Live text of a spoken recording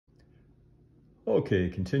Okay,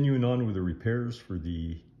 continuing on with the repairs for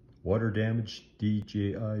the water damaged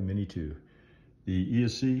DJI Mini 2. The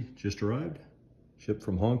ESC just arrived, shipped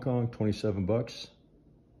from Hong Kong, 27 bucks.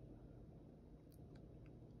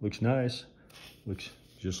 Looks nice, looks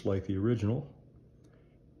just like the original.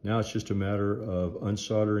 Now it's just a matter of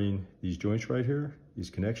unsoldering these joints right here, these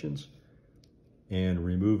connections, and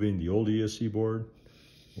removing the old ESC board.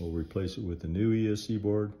 We'll replace it with the new ESC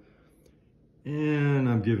board. And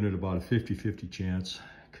I'm giving it about a 50-50 chance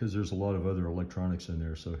because there's a lot of other electronics in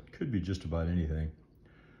there, so it could be just about anything.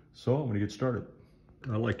 So I'm gonna get started.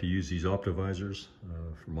 I like to use these optivisors.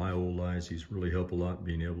 For my old eyes, these really help a lot,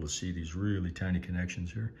 being able to see these really tiny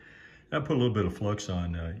connections here. I put a little bit of flux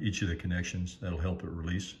on each of the connections. That'll help it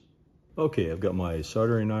release. Okay, I've got my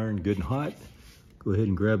soldering iron good and hot. Go ahead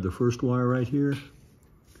and grab the first wire right here.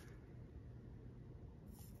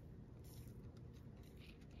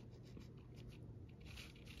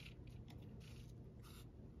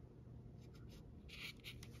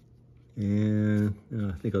 And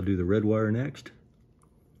I think I'll do the red wire next.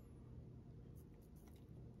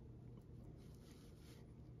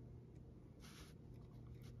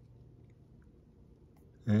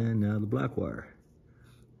 And now the black wire.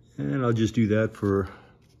 And I'll just do that for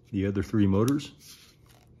the other three motors.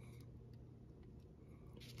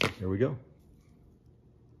 There we go.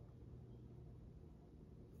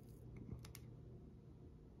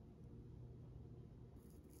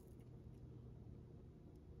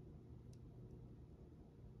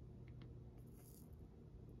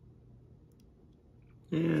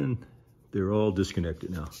 And they're all disconnected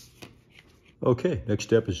now. Okay, next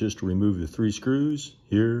step is just to remove the three screws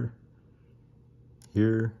here,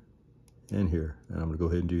 here, and here. And I'm gonna go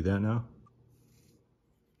ahead and do that now.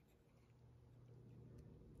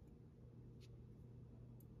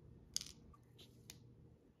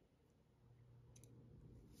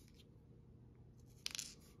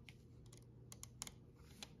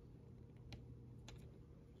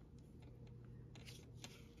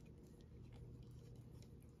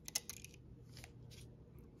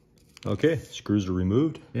 Okay, screws are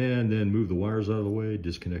removed, and then move the wires out of the way,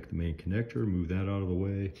 disconnect the main connector, move that out of the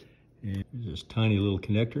way, and this tiny little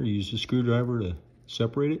connector, use the screwdriver to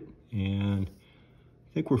separate it, and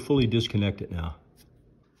I think we're fully disconnected now.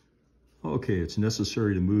 Okay, it's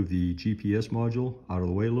necessary to move the GPS module out of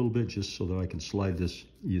the way a little bit, just so that I can slide this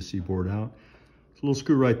ESC board out. There's a little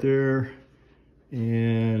screw right there,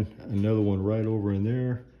 and another one right over in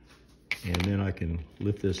there. And then I can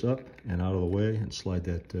lift this up and out of the way and slide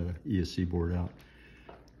that ESC board out.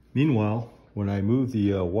 Meanwhile, when I move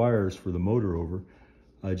the wires for the motor over,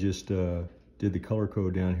 I just did the color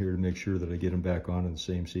code down here to make sure that I get them back on in the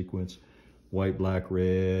same sequence. White, black,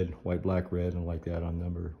 red, and like that on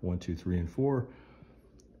number 1, 2, 3, and 4.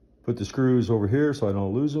 Put the screws over here so I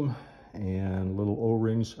don't lose them, and little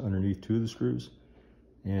O-rings underneath 2 of the screws.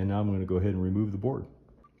 And now I'm going to go ahead and remove the board.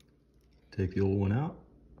 Take the old one out.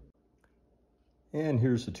 And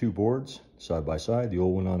here's the two boards side by side, the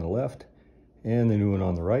old one on the left and the new one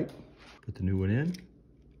on the right. Put the new one in.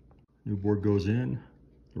 New board goes in,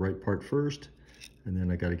 the right part first, and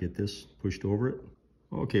then I got to get this pushed over it.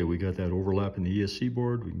 Okay, we got that overlap in the ESC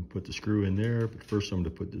board. We can put the screw in there, but first I'm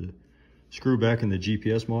going to put the screw back in the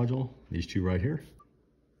GPS module, these two right here.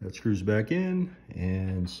 That screws back in,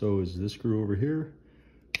 and so is this screw over here.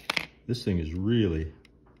 This thing is really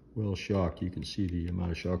well shocked. You can see the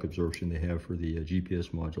amount of shock absorption they have for the GPS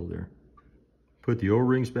module there. Put the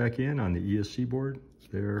O-rings back in on the ESC board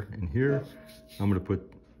there and here. I'm going to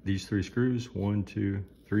put these 3 screws, 1, 2,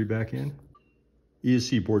 3 back in.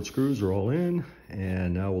 ESC board screws are all in,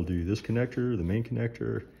 and now we'll do this connector, the main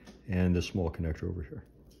connector, and this small connector over here.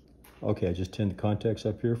 Okay, I just tinned the contacts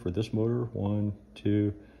up here for this motor, 1,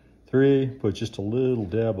 2, 3. Put just a little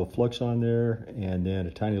dab of flux on there, and then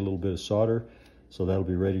a tiny little bit of solder. So that'll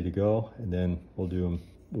be ready to go, and then we'll do them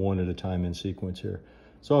one at a time in sequence here.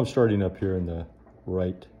 So I'm starting up here in the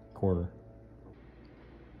right corner.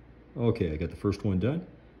 Okay, I got the first one done.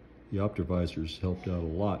 The optivisors helped out a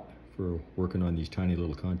lot for working on these tiny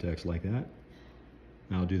little contacts like that.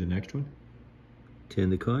 Now I'll do the next one. Tin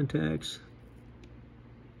the contacts.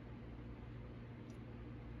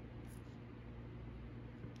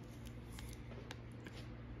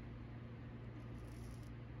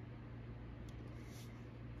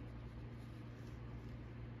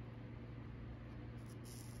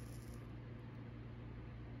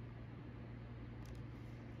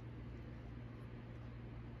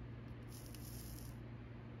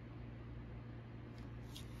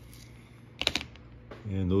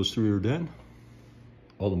 And those 3 are done.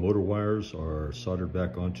 All the motor wires are soldered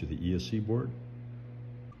back onto the ESC board.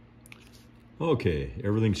 Okay,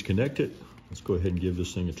 everything's connected. let's go ahead and give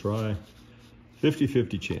this thing a try.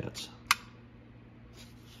 50-50 chance.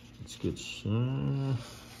 Let's get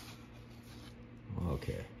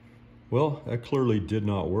okay. Well, that clearly did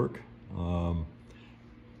not work.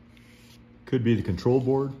 Could be the control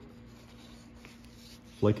board,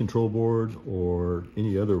 flight control board, or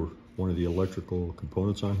any other one of the electrical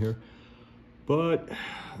components on here. But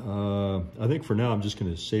I think for now I'm just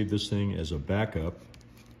going to save this thing as a backup.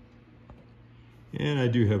 And I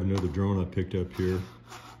do have another drone I picked up here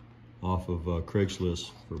off of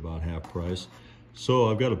Craigslist for about half price.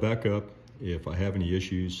 So I've got a backup. If I have any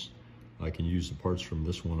issues, I can use the parts from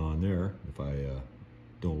this one on there if I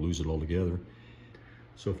don't lose it altogether.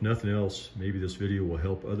 So if nothing else, maybe this video will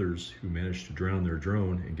help others who managed to drown their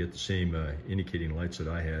drone and get the same indicating lights that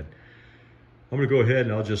I had. I'm gonna go ahead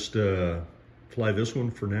and I'll just fly this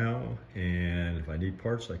one for now. And if I need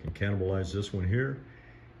parts, I can cannibalize this one here.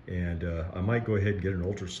 And I might go ahead and get an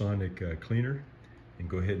ultrasonic cleaner and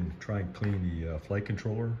go ahead and try and clean the flight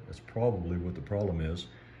controller. That's probably what the problem is.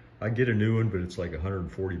 I get a new one, but it's like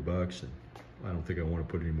 140 bucks. And I don't think I want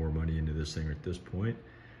to put any more money into this thing at this point.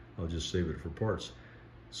 I'll just save it for parts.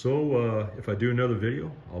 So if I do another video,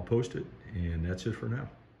 I'll post it, and that's it for now.